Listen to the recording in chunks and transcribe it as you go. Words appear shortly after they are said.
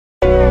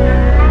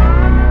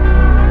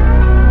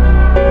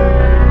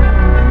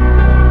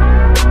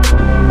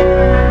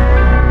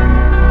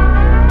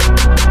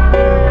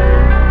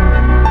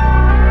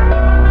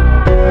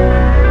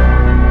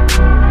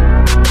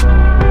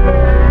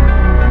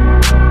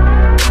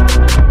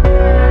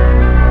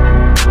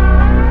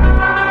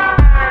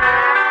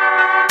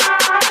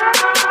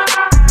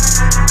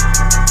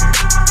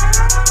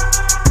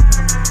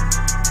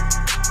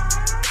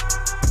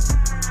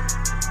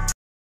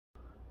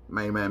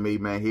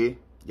Mainman here.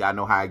 Y'all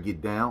know how I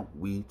get down.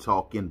 We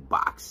talking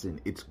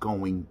boxing. It's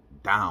going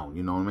down.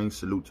 You know what I mean?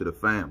 Salute to the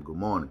fam. Good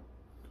morning.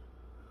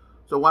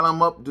 So while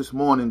I'm up this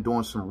morning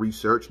doing some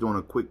research, doing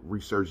a quick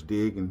research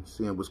dig and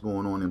seeing what's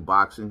going on in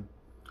boxing,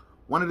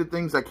 one of the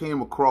things I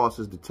came across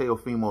is the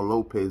Teofimo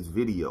Lopez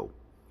video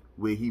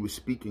where he was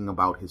speaking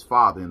about his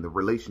father and the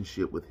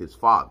relationship with his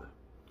father.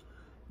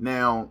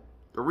 Now,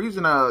 the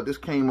reason this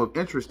came of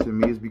interest to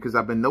me is because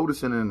I've been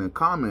noticing in the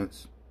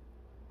comments,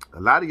 a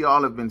lot of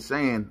y'all have been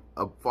saying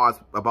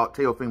about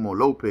Teofimo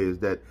Lopez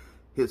that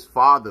his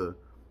father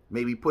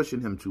may be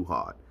pushing him too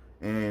hard.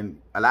 And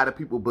a lot of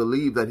people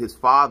believe that his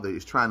father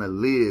is trying to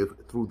live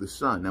through the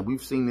son. Now,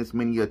 we've seen this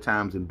many a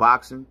times in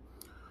boxing.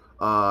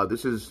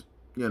 This is,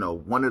 you know,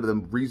 one of the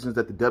reasons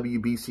that the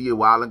WBC a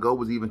while ago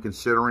was even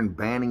considering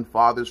banning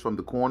fathers from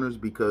the corners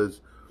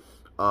because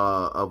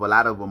of a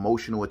lot of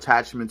emotional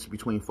attachments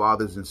between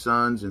fathers and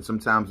sons. And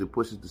sometimes it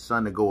pushes the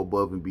son to go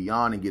above and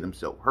beyond and get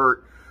himself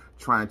hurt,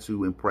 trying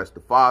to impress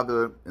the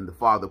father, and the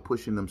father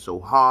pushing them so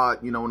hard,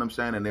 you know what I'm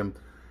saying? And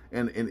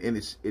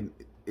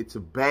it's a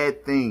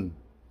bad thing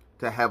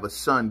to have a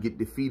son get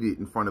defeated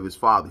in front of his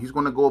father. He's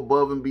going to go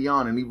above and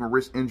beyond and even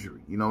risk injury,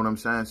 you know what I'm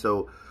saying?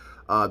 So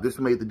this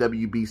made the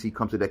WBC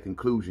come to that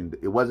conclusion.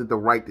 It wasn't the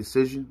right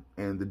decision,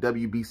 and the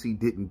WBC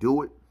didn't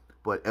do it,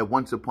 but at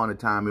once upon a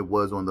time, it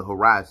was on the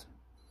horizon.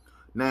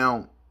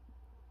 Now,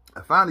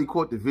 I finally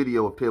caught the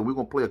video of Taylor. We're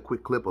going to play a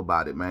quick clip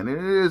about it, man. And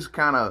it is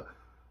kind of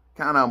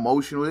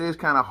emotional. It is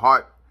kind of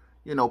heart,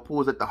 you know,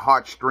 pulls at the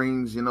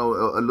heartstrings, you know,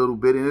 a little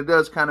bit. And it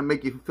does kind of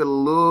make you feel a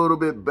little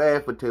bit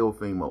bad for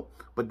Teofimo.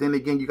 But then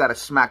again, you got to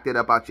smack that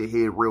up out your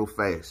head real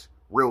fast,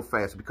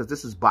 because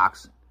this is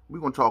boxing. We're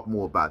going to talk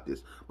more about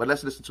this. But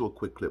let's listen to a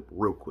quick clip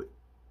real quick.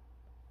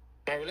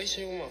 My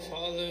relationship with my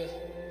father,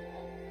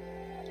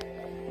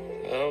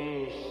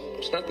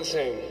 it's not the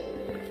same.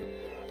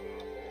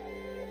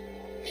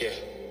 Yeah.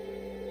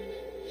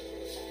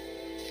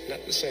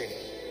 Not the same.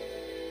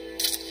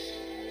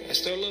 I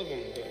still love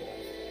him, but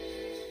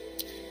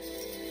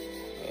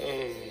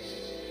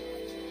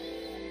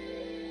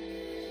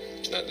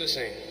it's not the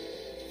same.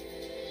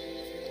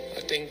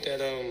 I think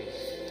that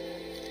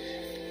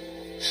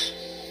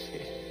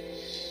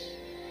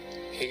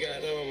he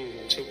got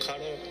too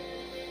caught up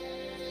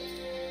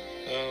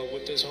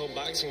with this whole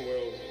boxing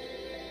world.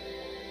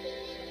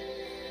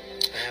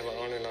 I have an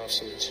on and off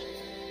switch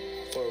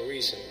for a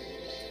reason,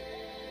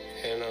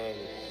 and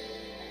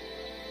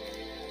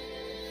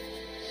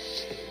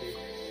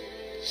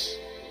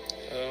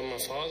my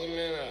father,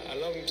 man, I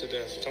love him to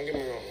death. Don't get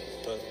me wrong,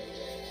 but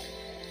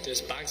this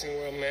boxing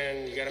world,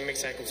 man, you gotta make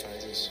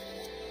sacrifices.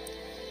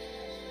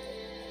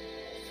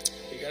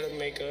 You gotta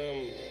make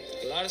a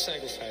lot of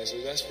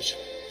sacrifices. That's for sure.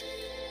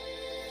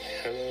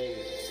 And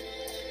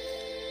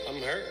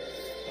I'm hurt.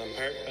 I'm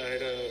hurt by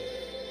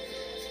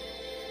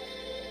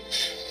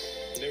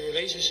the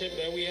relationship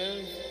that we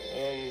have.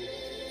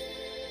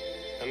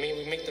 I mean,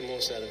 we make the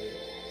most out of it.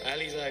 At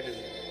least I do.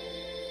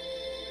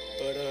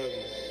 But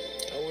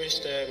I wish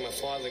that my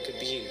father could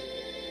be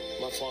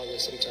my father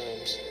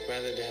sometimes,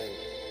 rather than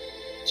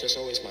just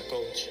always my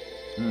coach.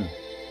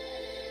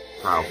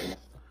 Powerful.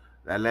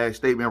 That last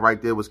statement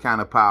right there was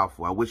kind of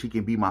powerful. I wish he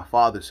can be my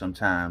father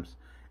sometimes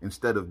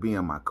instead of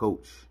being my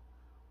coach.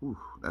 Ooh,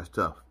 that's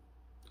tough.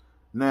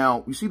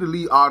 Now, you see the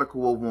lead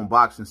article over on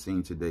Boxing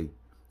Scene today,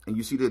 and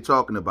you see they're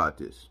talking about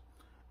this.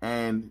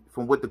 And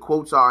from what the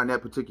quotes are in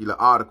that particular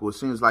article, it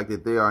seems like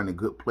that they are in a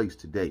good place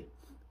today.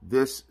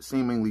 This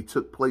seemingly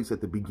took place at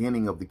the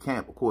beginning of the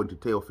camp, according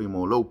to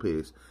Teofimo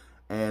Lopez.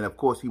 And, of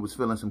course, he was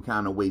feeling some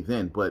kind of way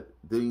then. But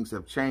things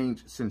have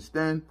changed since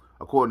then,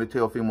 according to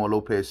Teofimo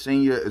Lopez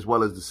Sr. as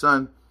well as the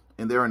son.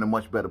 And they're in a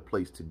much better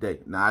place today.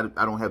 Now,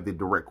 I don't have the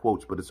direct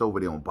quotes, but it's over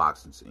there on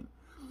Boxing Scene.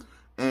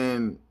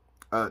 And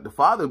the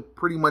father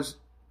pretty much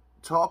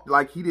talked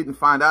like he didn't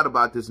find out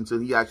about this until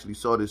he actually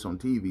saw this on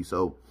TV.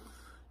 So,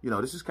 you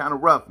know, this is kind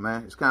of rough,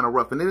 man. It's kind of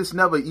rough. And it's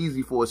never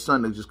easy for a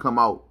son to just come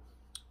out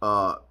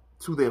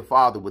to their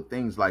father with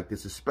things like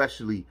this,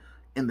 especially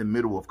in the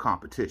middle of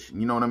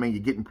competition. You know what I mean?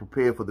 You're getting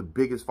prepared for the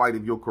biggest fight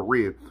of your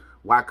career.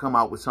 Why come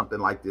out with something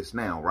like this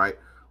now, right?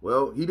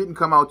 Well, he didn't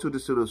come out to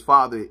his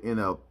father in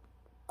a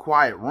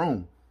quiet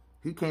room.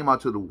 He came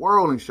out to the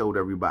world and showed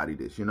everybody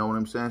this. You know what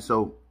I'm saying?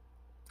 So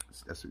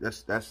that's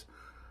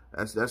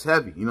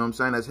heavy. You know what I'm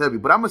saying? That's heavy.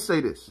 But I'm gonna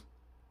say this: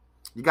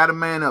 you got to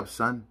man up,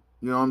 son.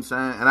 You know what I'm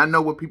saying? And I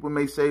know what people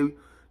may say.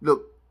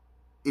 Look,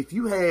 if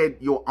you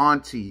had your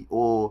auntie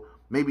or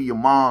maybe your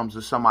moms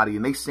or somebody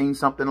and they seen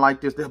something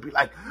like this, they'll be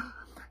like,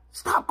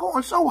 stop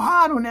going so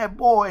hard on that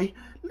boy.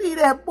 Leave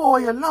that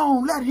boy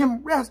alone. Let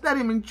him rest. Let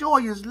him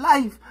enjoy his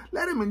life.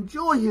 Let him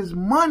enjoy his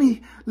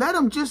money. Let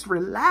him just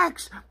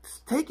relax.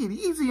 Just take it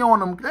easy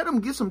on him. Let him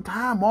get some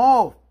time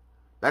off.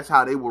 That's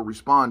how they will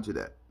respond to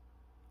that.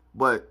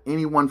 But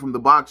anyone from the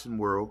boxing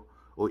world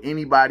or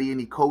anybody,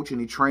 any coach,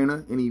 any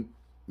trainer, any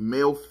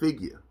male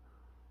figure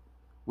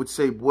would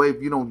say, boy,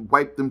 if you don't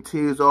wipe them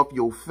tears off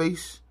your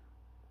face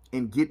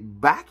and get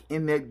back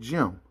in that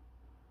gym,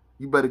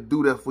 you better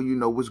do that for you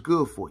know what's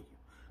good for you.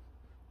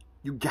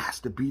 You got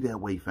to be that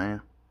way,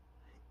 fam.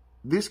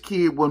 this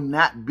kid will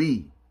not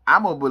be.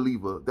 I'm a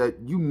believer that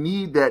you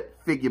need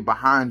that figure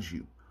behind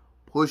you,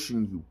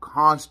 pushing you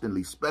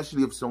constantly,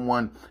 especially if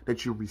someone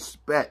that you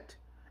respect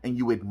and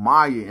you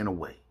admire in a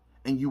way,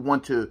 and you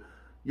want to,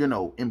 you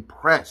know,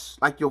 impress,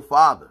 like your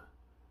father.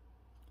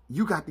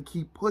 You got to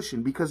keep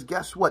pushing, because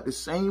guess what? The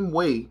same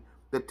way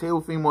that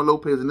Teofimo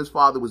Lopez and his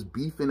father was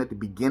beefing at the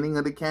beginning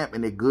of the camp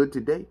and they're good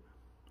today.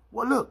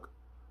 Well, look,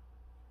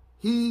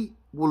 he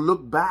will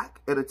look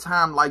back at a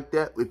time like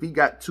that if he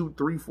got 2,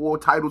 3, 4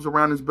 titles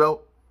around his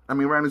belt,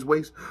 around his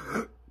waist,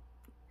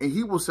 and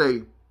he will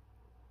say,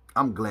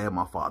 I'm glad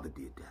my father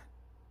did that.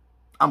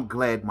 I'm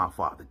glad my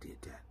father did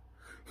that.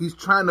 He's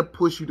trying to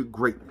push you to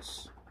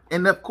greatness.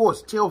 And of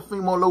course,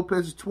 Teofimo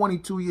Lopez is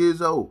 22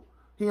 years old.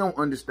 He don't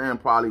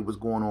understand probably what's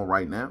going on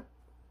right now.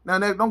 Now,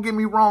 don't get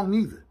me wrong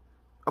neither.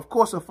 Of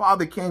course, a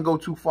father can go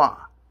too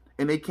far,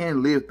 and they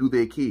can live through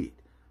their kid,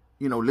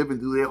 you know, living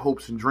through their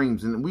hopes and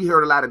dreams. And we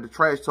heard a lot of the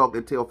trash talk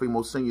that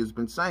Teofimo Sr. has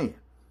been saying.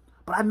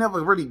 But I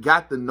never really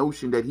got the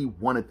notion that he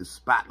wanted the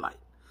spotlight.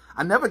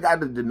 I never got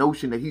the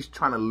notion that he's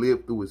trying to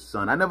live through his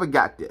son. I never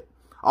got that.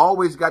 I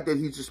always got that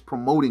he's just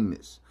promoting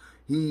this.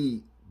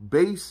 Him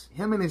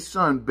and his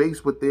son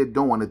base what they're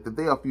doing, that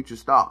they are future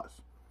stars.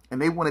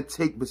 And they want to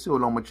take Vasyl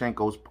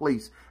Lomachenko's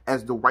place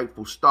as the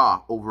rightful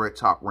star over at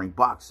Top Rank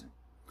Boxing.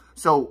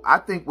 So I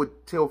think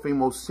what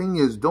Teofimo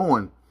Sr. is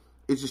doing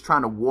is just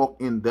trying to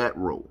walk in that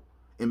role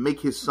and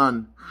make his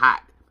son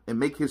hot and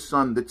make his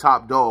son the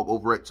top dog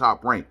over at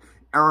Top Rank.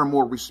 Earn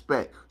more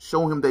respect.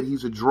 Show him that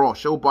he's a draw.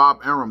 Show Bob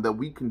Arum that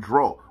we can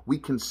draw. We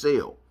can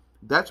sell.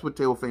 That's what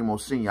Teofimo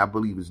Sr., I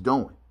believe, is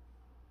doing.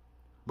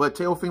 But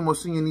Teofimo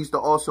Sr. needs to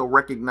also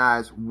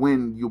recognize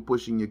when you're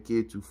pushing your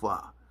kid too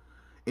far.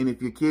 And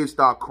if your kid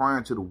start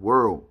crying to the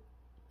world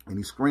and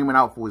he's screaming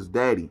out for his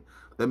daddy,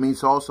 that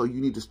means also you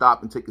need to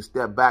stop and take a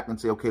step back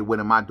and say, okay, what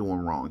am I doing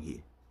wrong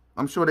here?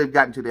 I'm sure they've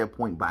gotten to that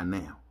point by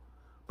now.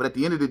 But at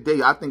the end of the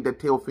day, I think that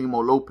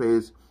Teofimo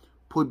Lopez,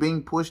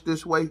 being pushed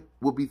this way,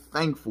 will be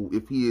thankful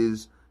if he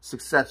is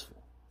successful.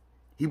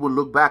 He will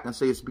look back and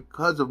say, it's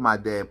because of my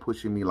dad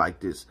pushing me like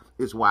this.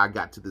 It's why I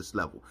got to this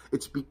level.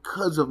 It's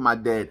because of my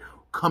dad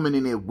coming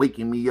in there,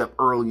 waking me up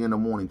early in the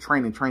morning,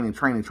 training.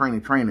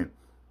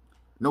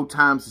 No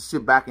time to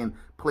sit back and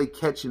play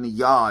catch in the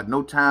yard.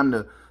 No time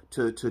to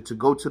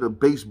go to the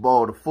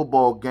baseball, the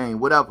football game,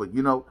 whatever,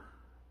 you know.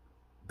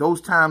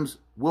 Those times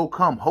will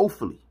come,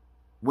 hopefully,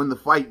 when the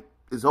fight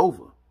is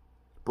over.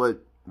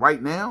 But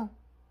right now,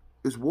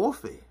 it's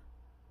warfare.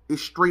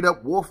 It's straight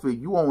up warfare.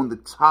 You are on the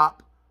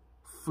top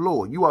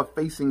floor. You are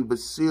facing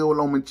Vasyl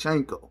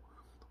Lomachenko,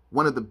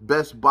 one of the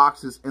best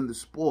boxers in the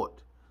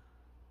sport.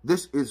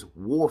 This is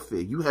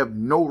warfare. You have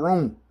no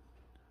room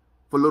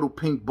for little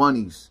pink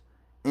bunnies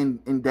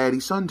in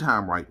daddy-son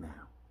time right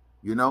now,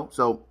 you know?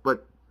 So,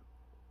 but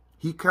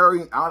he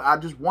carrying, I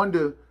just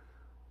wonder,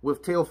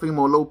 with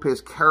Teofimo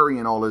Lopez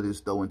carrying all of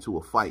this, though, into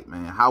a fight,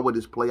 man, how would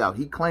this play out?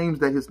 He claims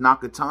that his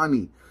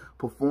Nakatani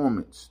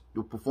performance,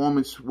 the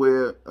performance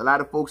where a lot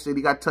of folks said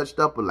he got touched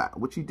up a lot,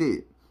 which he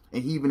did.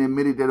 And he even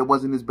admitted that it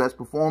wasn't his best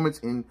performance.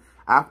 And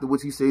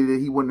afterwards, he said that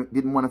he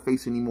didn't want to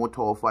face any more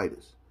tall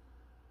fighters.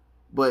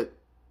 But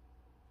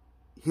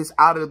his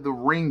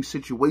out-of-the-ring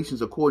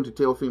situations, according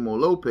to Teofimo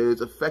Lopez,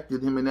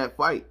 affected him in that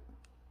fight.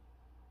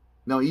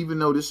 Now, even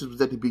though this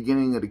was at the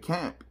beginning of the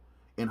camp,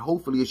 and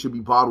hopefully it should be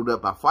bottled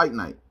up by fight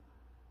night,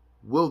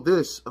 will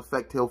this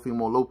affect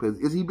Teofimo Lopez?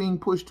 Is he being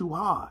pushed too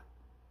hard?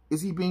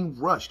 Is he being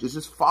rushed? Is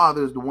his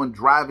father the one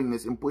driving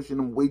this and pushing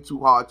him way too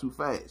hard, too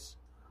fast?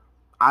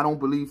 I don't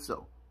believe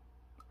so.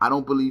 I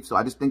don't believe so.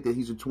 I just think that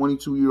he's a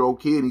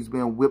 22-year-old kid and he's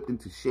being whipped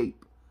into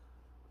shape.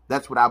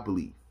 That's what I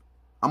believe.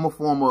 I'm a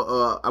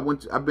former,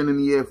 I've been in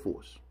the Air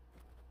Force.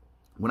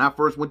 When I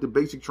first went to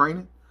basic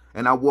training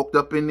and I walked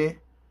up in there,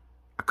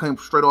 I came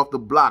straight off the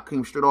block,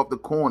 came straight off the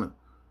corner.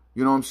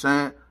 You know what I'm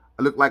saying?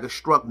 I looked like a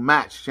struck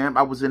match, champ.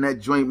 I was in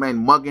that joint, man,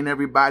 mugging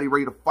everybody,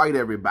 ready to fight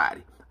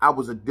everybody. I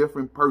was a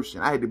different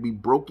person. I had to be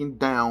broken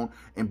down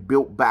and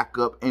built back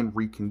up and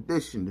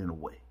reconditioned in a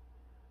way.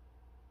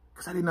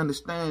 Because I didn't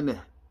understand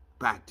that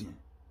back then.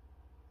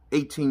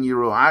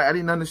 18-year-old, I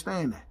didn't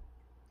understand that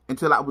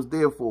until I was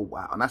there for a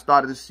while. And I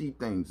started to see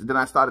things. And then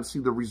I started to see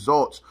the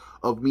results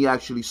of me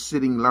actually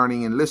sitting,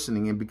 learning, and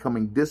listening and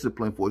becoming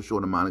disciplined for a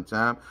short amount of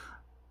time.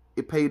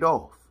 It paid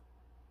off.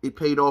 It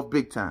paid off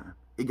big time.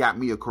 It got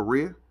me a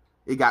career.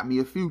 It got me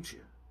a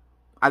future.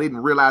 I didn't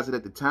realize it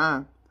at the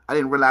time. I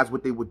didn't realize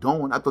what they were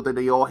doing. I thought that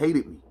they all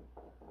hated me.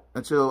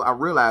 Until I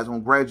realized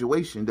on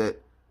graduation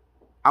that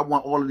I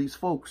want all of these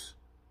folks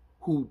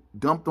who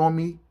dumped on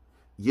me,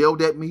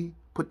 yelled at me,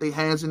 put their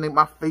hands in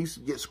my face,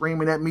 get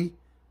screaming at me.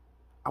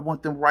 I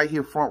want them right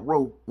here front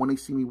row when they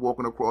see me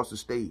walking across the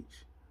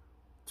stage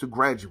to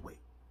graduate.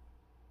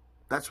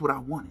 That's what I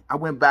wanted. I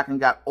went back and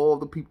got all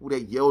the people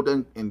that yelled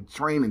and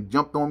trained and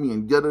jumped on me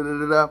and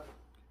da-da-da-da-da,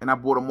 and I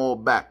brought them all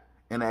back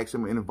and asked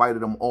them and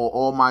invited them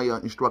all my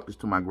instructors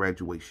to my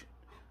graduation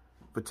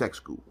for tech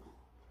school.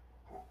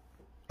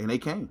 And they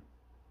came.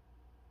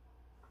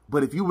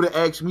 But if you would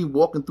have asked me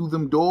walking through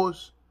them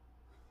doors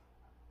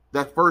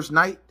that first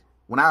night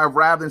when I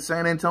arrived in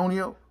San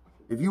Antonio,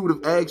 If you would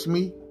have asked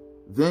me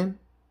then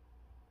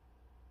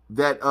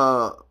that,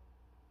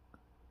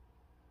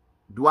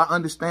 do I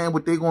understand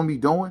what they're going to be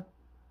doing?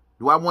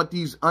 Do I want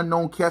these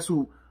unknown cats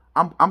who,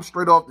 I'm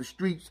straight off the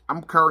streets.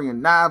 I'm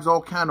carrying knives,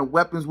 all kind of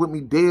weapons with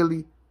me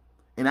daily.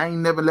 And I ain't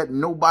never let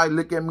nobody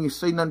look at me and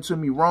say nothing to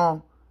me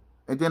wrong.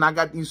 And then I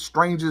got these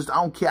strangers. I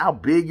don't care how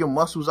big your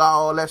muscles are,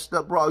 all that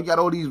stuff, bro. You got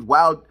all these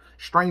wild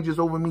strangers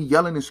over me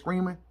yelling and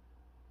screaming.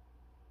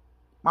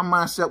 My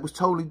mindset was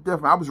totally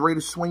different. I was ready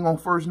to swing on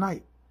first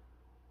night.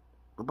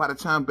 But by the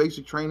time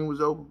basic training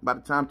was over, by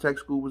the time tech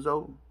school was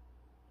over,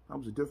 I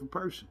was a different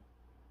person.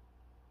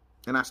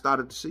 And I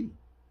started to see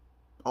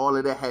all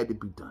of that had to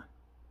be done.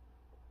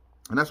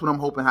 And that's what I'm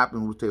hoping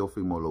happens with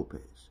Teofimo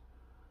Lopez.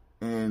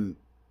 And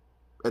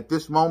at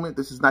this moment,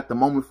 this is not the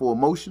moment for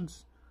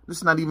emotions. This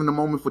is not even the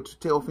moment for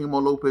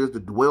Teofimo Lopez to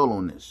dwell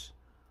on this.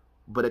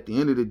 But at the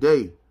end of the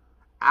day,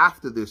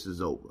 after this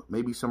is over,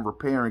 maybe some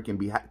repairing can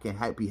be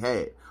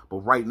had. But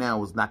right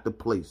now is not the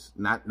place,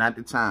 not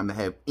the time to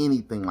have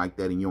anything like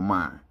that in your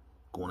mind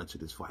going into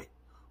this fight.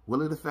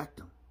 Will it affect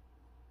him?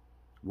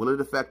 Will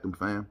it affect him,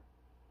 fam?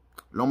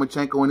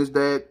 Lomachenko and his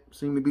dad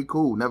seem to be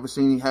cool. Never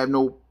seen him have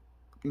no,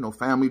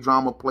 family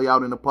drama play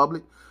out in the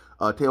public.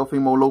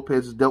 Teofimo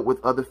Lopez has dealt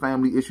with other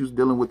family issues,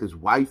 dealing with his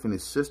wife and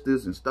his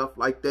sisters and stuff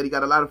like that. He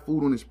got a lot of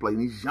food on his plate,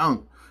 and he's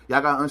young.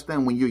 Y'all got to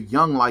understand, when you're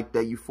young like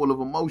that, you're full of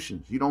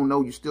emotions. You don't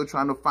know. You're still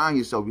trying to find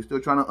yourself. You're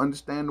still trying to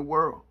understand the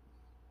world.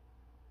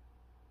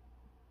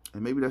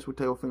 And maybe that's where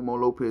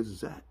Teofimo Lopez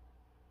is at.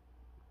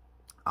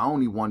 I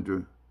only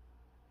wonder,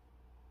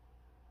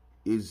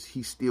 is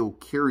he still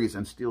curious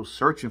and still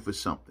searching for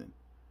something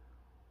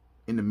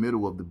in the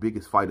middle of the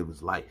biggest fight of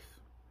his life?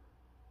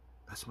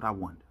 That's what I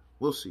wonder.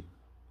 We'll see.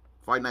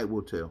 Fight night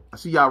will tell. I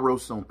see y'all real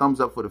soon.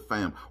 Thumbs up for the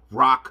fam.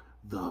 Rock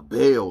the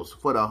bells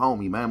for the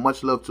homie, man.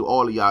 Much love to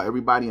all of y'all.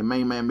 Everybody in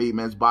Mainman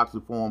Mademan's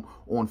Boxing Forum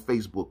on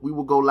Facebook. We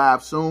will go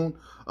live soon.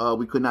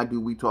 We could not do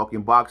We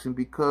Talking Boxing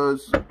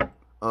because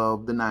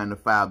of the 9 to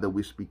 5 that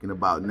we're speaking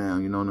about now.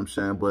 You know what I'm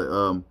saying?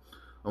 But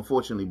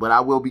unfortunately, but I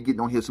will be getting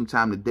on here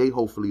sometime today,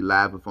 hopefully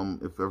live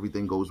if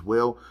everything goes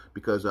well,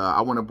 because I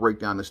want to break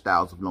down the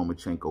styles of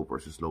Lomachenko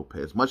versus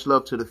Lopez. Much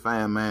love to the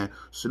fam, man.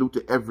 Salute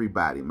to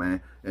everybody,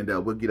 man. And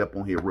we'll get up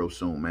on here real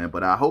soon, man.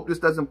 But I hope this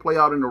doesn't play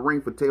out in the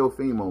ring for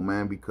Teofimo,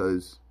 man,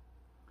 because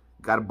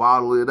got to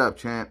bottle it up,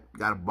 champ.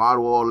 Got to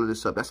bottle all of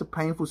this up. That's a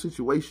painful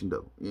situation,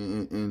 though.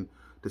 And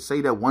to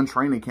say that one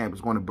training camp is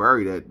going to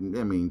bury that,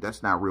 I mean,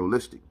 that's not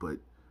realistic. But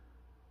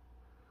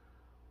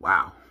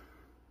wow,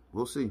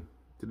 we'll see.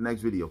 To the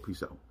next video.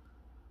 Peace out.